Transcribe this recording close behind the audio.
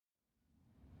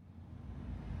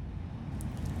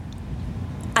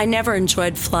I never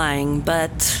enjoyed flying,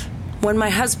 but when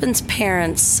my husband's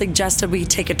parents suggested we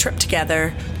take a trip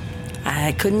together,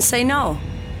 I couldn't say no.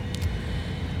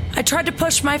 I tried to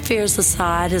push my fears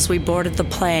aside as we boarded the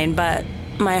plane, but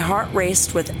my heart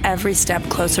raced with every step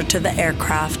closer to the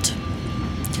aircraft.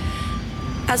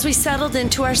 As we settled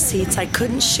into our seats, I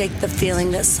couldn't shake the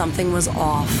feeling that something was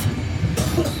off.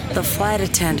 The flight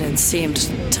attendants seemed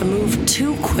to move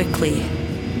too quickly,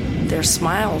 their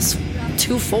smiles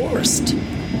too forced.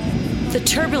 The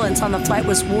turbulence on the flight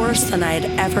was worse than I had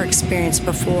ever experienced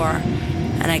before,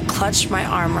 and I clutched my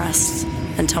armrests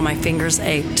until my fingers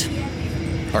ached.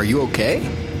 Are you okay?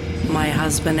 My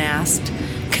husband asked,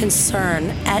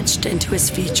 concern etched into his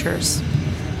features.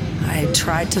 I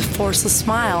tried to force a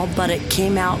smile, but it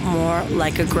came out more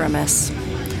like a grimace.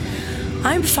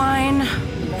 I'm fine,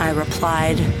 I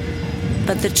replied,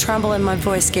 but the tremble in my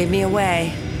voice gave me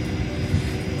away.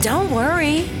 Don't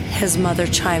worry, his mother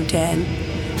chimed in.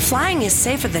 Flying is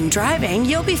safer than driving.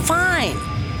 You'll be fine.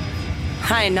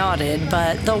 I nodded,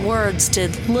 but the words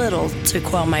did little to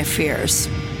quell my fears.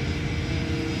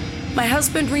 My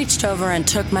husband reached over and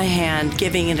took my hand,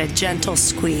 giving it a gentle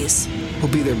squeeze.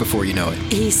 We'll be there before you know it,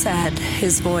 he said,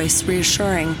 his voice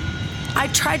reassuring. I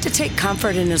tried to take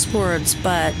comfort in his words,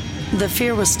 but the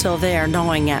fear was still there,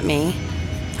 gnawing at me.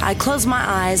 I closed my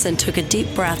eyes and took a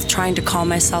deep breath, trying to calm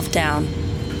myself down.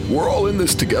 We're all in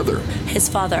this together, his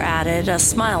father added, a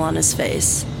smile on his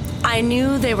face. I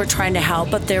knew they were trying to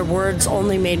help, but their words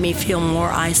only made me feel more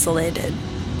isolated.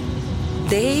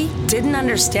 They didn't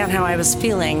understand how I was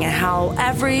feeling and how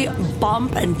every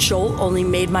bump and jolt only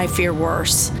made my fear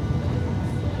worse.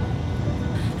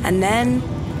 And then,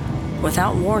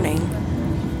 without warning,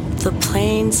 the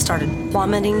plane started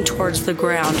plummeting towards the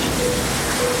ground.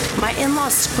 My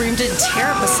in-laws screamed in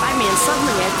terror beside me, and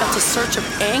suddenly I felt a surge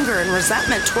of anger and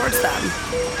resentment towards them.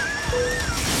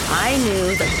 I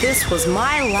knew that this was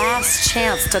my last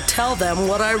chance to tell them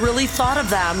what I really thought of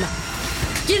them.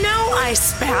 You know, I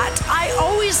spat, I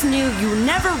always knew you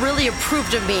never really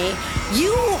approved of me.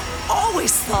 You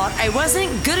always thought I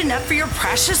wasn't good enough for your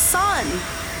precious son.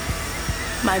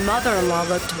 My mother-in-law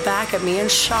looked back at me in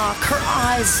shock, her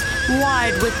eyes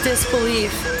wide with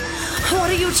disbelief. What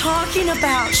are you talking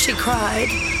about? She cried.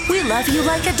 We love you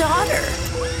like a daughter.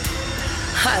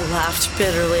 I laughed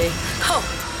bitterly.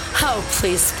 Oh,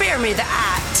 please spare me the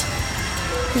act.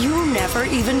 You never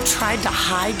even tried to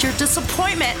hide your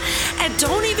disappointment. And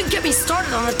don't even get me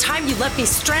started on the time you left me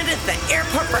stranded at the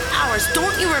airport for hours.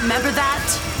 Don't you remember that?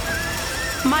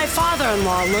 My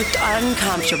father-in-law looked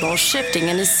uncomfortable, shifting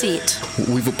in his seat.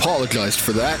 We've apologized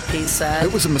for that, he said.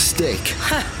 It was a mistake.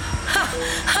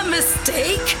 A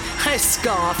mistake? I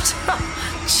scoffed.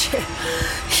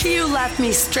 You left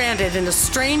me stranded in a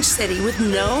strange city with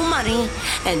no money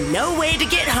and no way to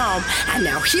get home, and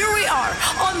now here we are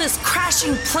on this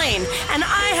crashing plane, and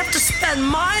I have to spend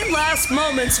my last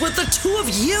moments with the two of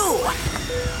you.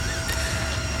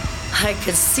 I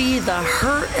could see the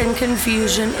hurt and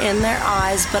confusion in their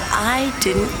eyes, but I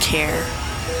didn't care.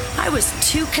 I was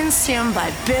too consumed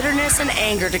by bitterness and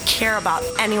anger to care about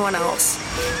anyone else.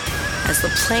 As the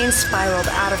plane spiraled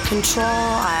out of control,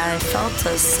 I felt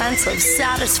a sense of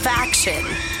satisfaction.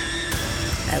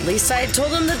 At least I had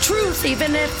told them the truth,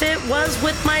 even if it was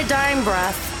with my dying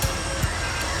breath.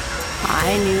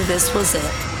 I knew this was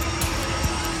it.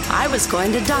 I was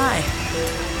going to die.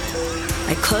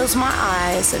 I closed my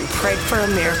eyes and prayed for a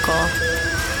miracle,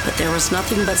 but there was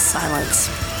nothing but silence.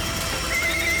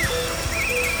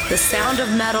 The sound of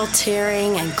metal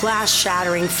tearing and glass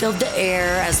shattering filled the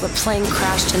air as the plane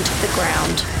crashed into the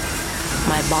ground.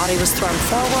 My body was thrown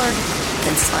forward,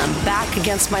 then slammed back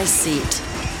against my seat.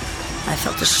 I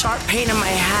felt a sharp pain in my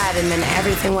head, and then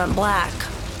everything went black.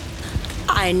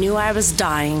 I knew I was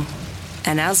dying,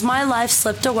 and as my life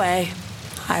slipped away,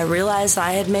 I realized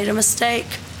I had made a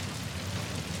mistake.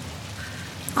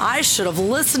 I should have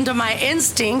listened to my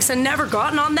instincts and never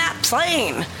gotten on that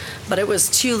plane, but it was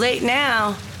too late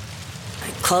now. I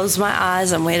closed my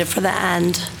eyes and waited for the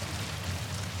end.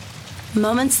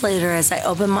 Moments later, as I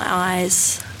opened my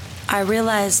eyes, I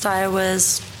realized I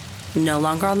was no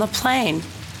longer on the plane.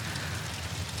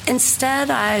 Instead,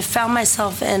 I found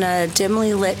myself in a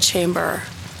dimly lit chamber,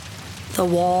 the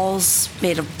walls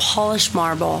made of polished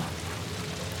marble.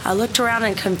 I looked around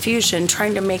in confusion,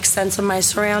 trying to make sense of my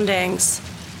surroundings.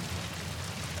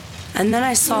 And then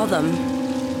I saw them.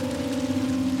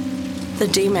 The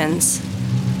demons.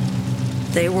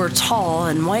 They were tall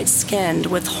and white-skinned,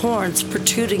 with horns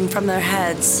protruding from their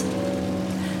heads.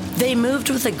 They moved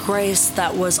with a grace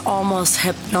that was almost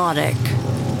hypnotic.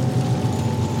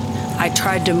 I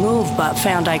tried to move, but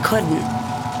found I couldn't.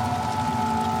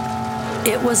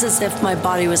 It was as if my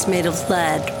body was made of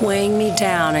lead, weighing me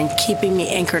down and keeping me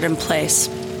anchored in place.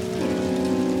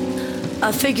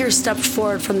 A figure stepped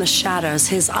forward from the shadows,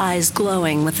 his eyes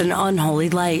glowing with an unholy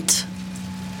light.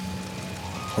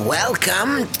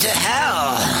 "Welcome to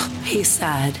hell," he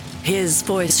said, his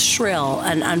voice shrill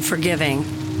and unforgiving.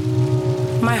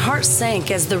 My heart sank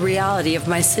as the reality of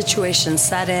my situation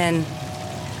set in.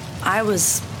 I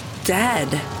was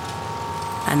dead,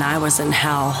 and I was in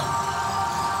hell.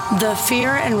 The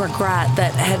fear and regret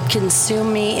that had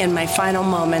consumed me in my final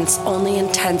moments only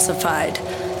intensified,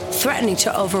 threatening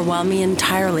to overwhelm me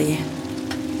entirely.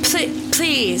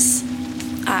 Please,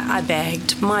 I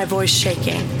begged, my voice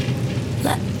shaking.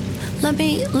 Let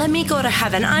me go to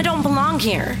heaven. I don't belong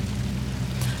here.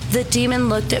 The demon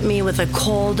looked at me with a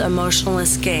cold,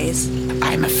 emotionless gaze.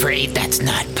 "I'm afraid that's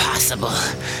not possible.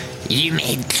 You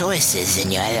made choices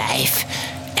in your life,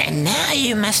 and now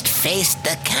you must face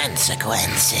the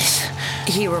consequences,"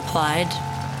 he replied.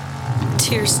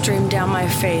 Tears streamed down my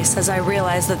face as I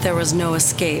realized that there was no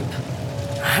escape.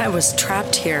 I was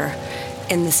trapped here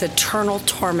in this eternal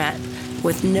torment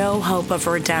with no hope of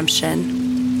redemption.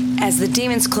 As the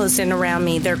demons closed in around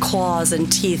me, their claws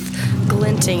and teeth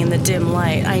glinting in the dim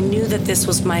light, I knew that this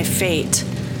was my fate,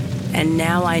 and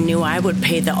now I knew I would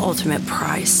pay the ultimate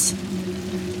price.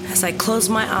 As I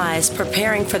closed my eyes,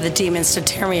 preparing for the demons to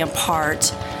tear me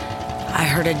apart, I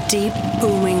heard a deep,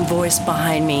 booming voice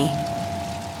behind me.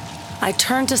 I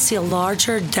turned to see a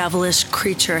larger, devilish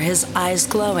creature, his eyes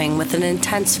glowing with an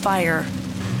intense fire.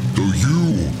 "So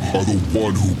you are the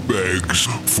one who begs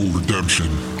for redemption,"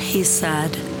 he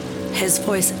said, his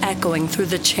voice echoing through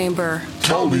the chamber.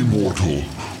 "Tell me, mortal,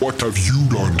 what have you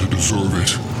done to deserve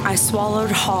it?" I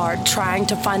swallowed hard, trying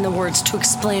to find the words to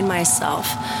explain myself.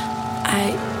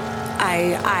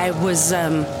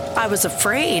 I was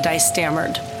afraid, I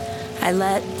stammered. I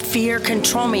let fear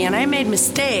control me, and I made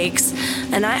mistakes,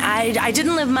 and I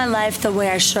didn't live my life the way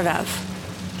I should have.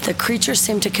 The creature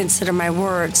seemed to consider my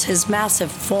words, his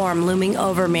massive form looming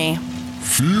over me.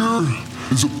 "Fear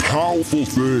is a powerful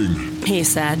thing," he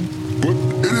said, "but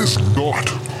it is not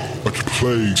what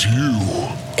plagues you."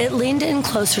 It leaned in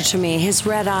closer to me, his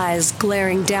red eyes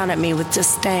glaring down at me with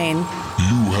disdain.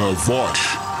 "You have much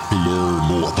to learn,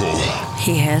 mortal,"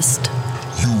 he hissed.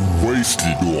 "You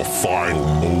wasted your final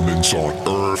moments on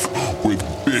Earth with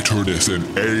bitterness and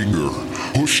anger,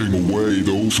 pushing away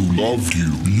those who loved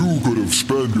you. You could have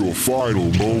spent your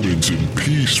final moments in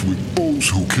peace with those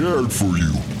who cared for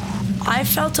you." I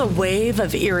felt a wave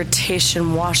of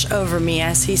irritation wash over me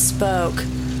as he spoke.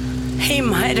 He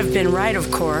might have been right,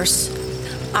 of course.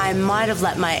 I might have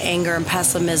let my anger and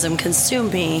pessimism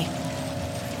consume me,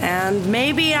 and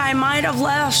maybe I might have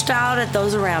lashed out at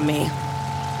those around me.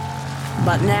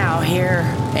 But now, here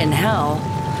in hell,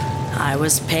 I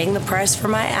was paying the price for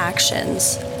my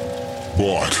actions.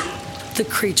 "But," the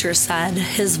creature said,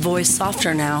 his voice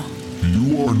softer now,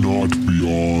 "you are not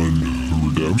beyond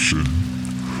redemption.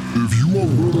 If you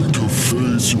are willing to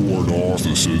face your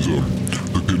narcissism,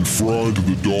 to confront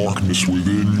the darkness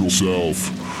within yourself,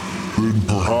 then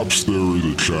perhaps there is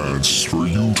a chance for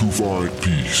you to find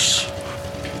peace."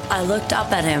 I looked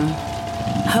up at him,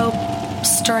 hope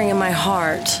stirring in my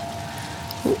heart.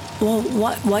 Well,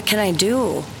 what can I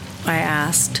do? I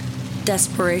asked,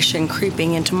 desperation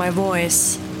creeping into my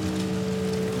voice.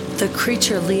 The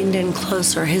creature leaned in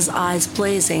closer, his eyes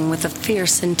blazing with a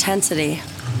fierce intensity.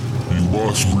 "You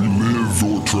must relive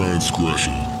your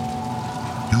transgression.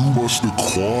 You must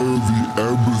acquire the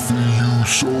empathy you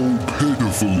so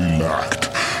pitifully lacked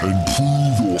and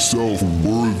prove yourself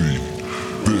worthy.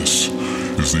 This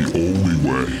is the only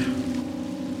way."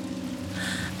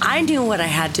 I knew what I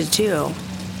had to do.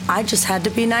 I just had to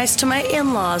be nice to my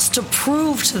in-laws to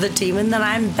prove to the demon that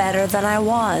I'm better than I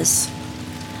was.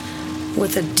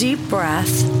 With a deep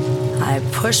breath, I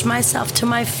pushed myself to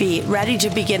my feet, ready to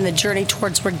begin the journey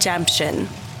towards redemption.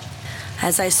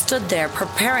 As I stood there,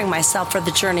 preparing myself for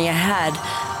the journey ahead,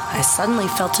 I suddenly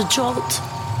felt a jolt.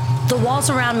 The walls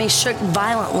around me shook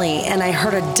violently, and I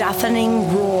heard a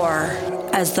deafening roar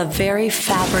as the very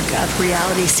fabric of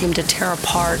reality seemed to tear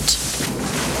apart.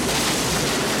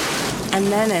 And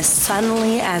then, as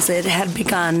suddenly as it had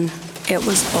begun, it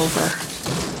was over.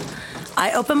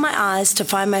 I opened my eyes to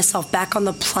find myself back on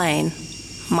the plane,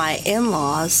 my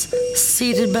in-laws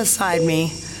seated beside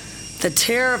me, the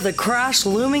terror of the crash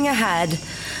looming ahead,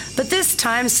 but this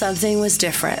time something was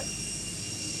different.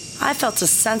 I felt a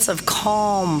sense of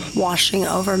calm washing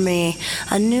over me,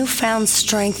 a newfound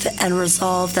strength and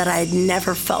resolve that I'd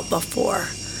never felt before.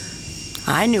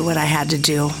 I knew what I had to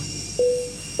do.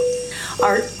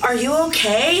 Are you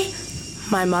okay?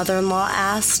 My mother-in-law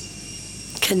asked,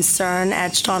 concern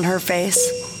etched on her face.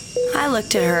 I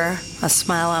looked at her, a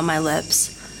smile on my lips.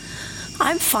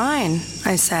 "I'm fine,"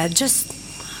 I said. Just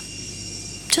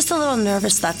a little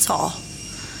nervous, that's all."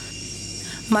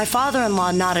 My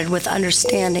father-in-law nodded with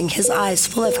understanding, his eyes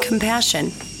full of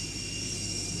compassion.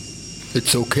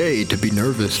 It's okay to be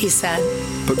nervous, He said,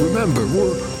 but remember,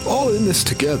 we're all in this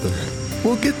together.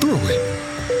 We'll get through it.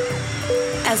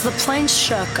 As the plane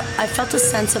shook, I felt a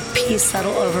sense of peace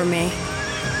settle over me.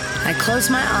 I closed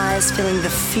my eyes, feeling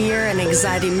the fear and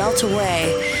anxiety melt away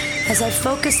as I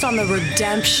focused on the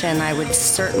redemption I would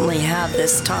certainly have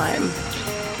this time.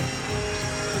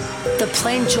 The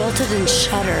plane jolted and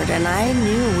shuddered, and I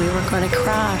knew we were going to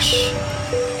crash.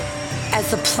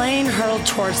 As the plane hurtled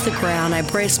towards the ground, I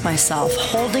braced myself,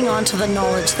 holding on to the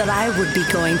knowledge that I would be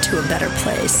going to a better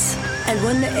place. And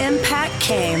when the impact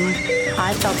came,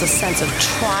 I felt a sense of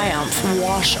triumph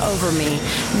wash over me,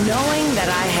 knowing that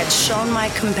I had shown my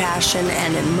compassion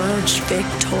and emerged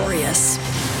victorious.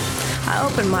 I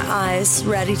opened my eyes,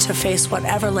 ready to face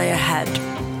whatever lay ahead.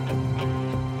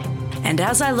 And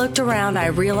as I looked around, I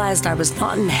realized I was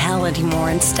not in hell anymore.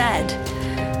 Instead,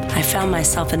 I found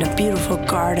myself in a beautiful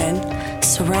garden,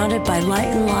 surrounded by light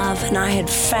and love, and I had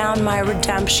found my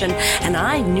redemption, and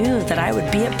I knew that I would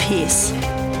be at peace.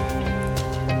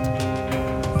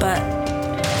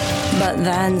 But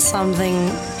then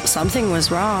something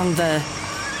was wrong. The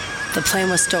plane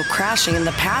was still crashing, and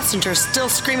the passengers still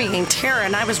screaming in terror,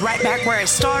 and I was right back where I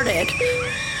started.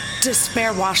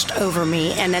 Despair washed over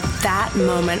me, and at that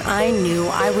moment, I knew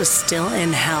I was still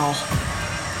in hell.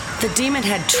 The demon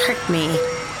had tricked me,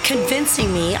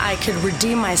 convincing me I could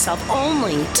redeem myself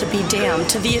only to be damned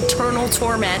to the eternal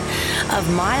torment of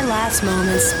my last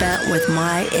moments spent with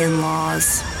my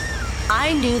in-laws.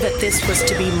 I knew that this was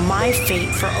to be my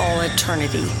fate for all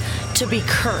eternity, to be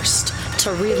cursed,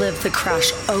 to relive the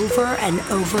crash over and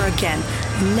over again,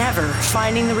 never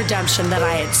finding the redemption that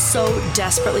I had so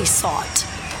desperately sought.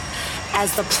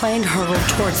 As the plane hurtled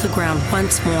towards the ground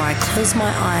once more, I closed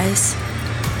my eyes,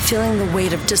 feeling the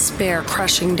weight of despair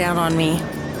crushing down on me.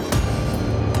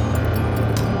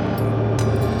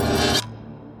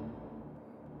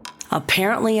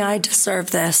 Apparently, I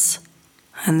deserved this,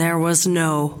 and there was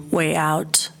no way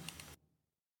out.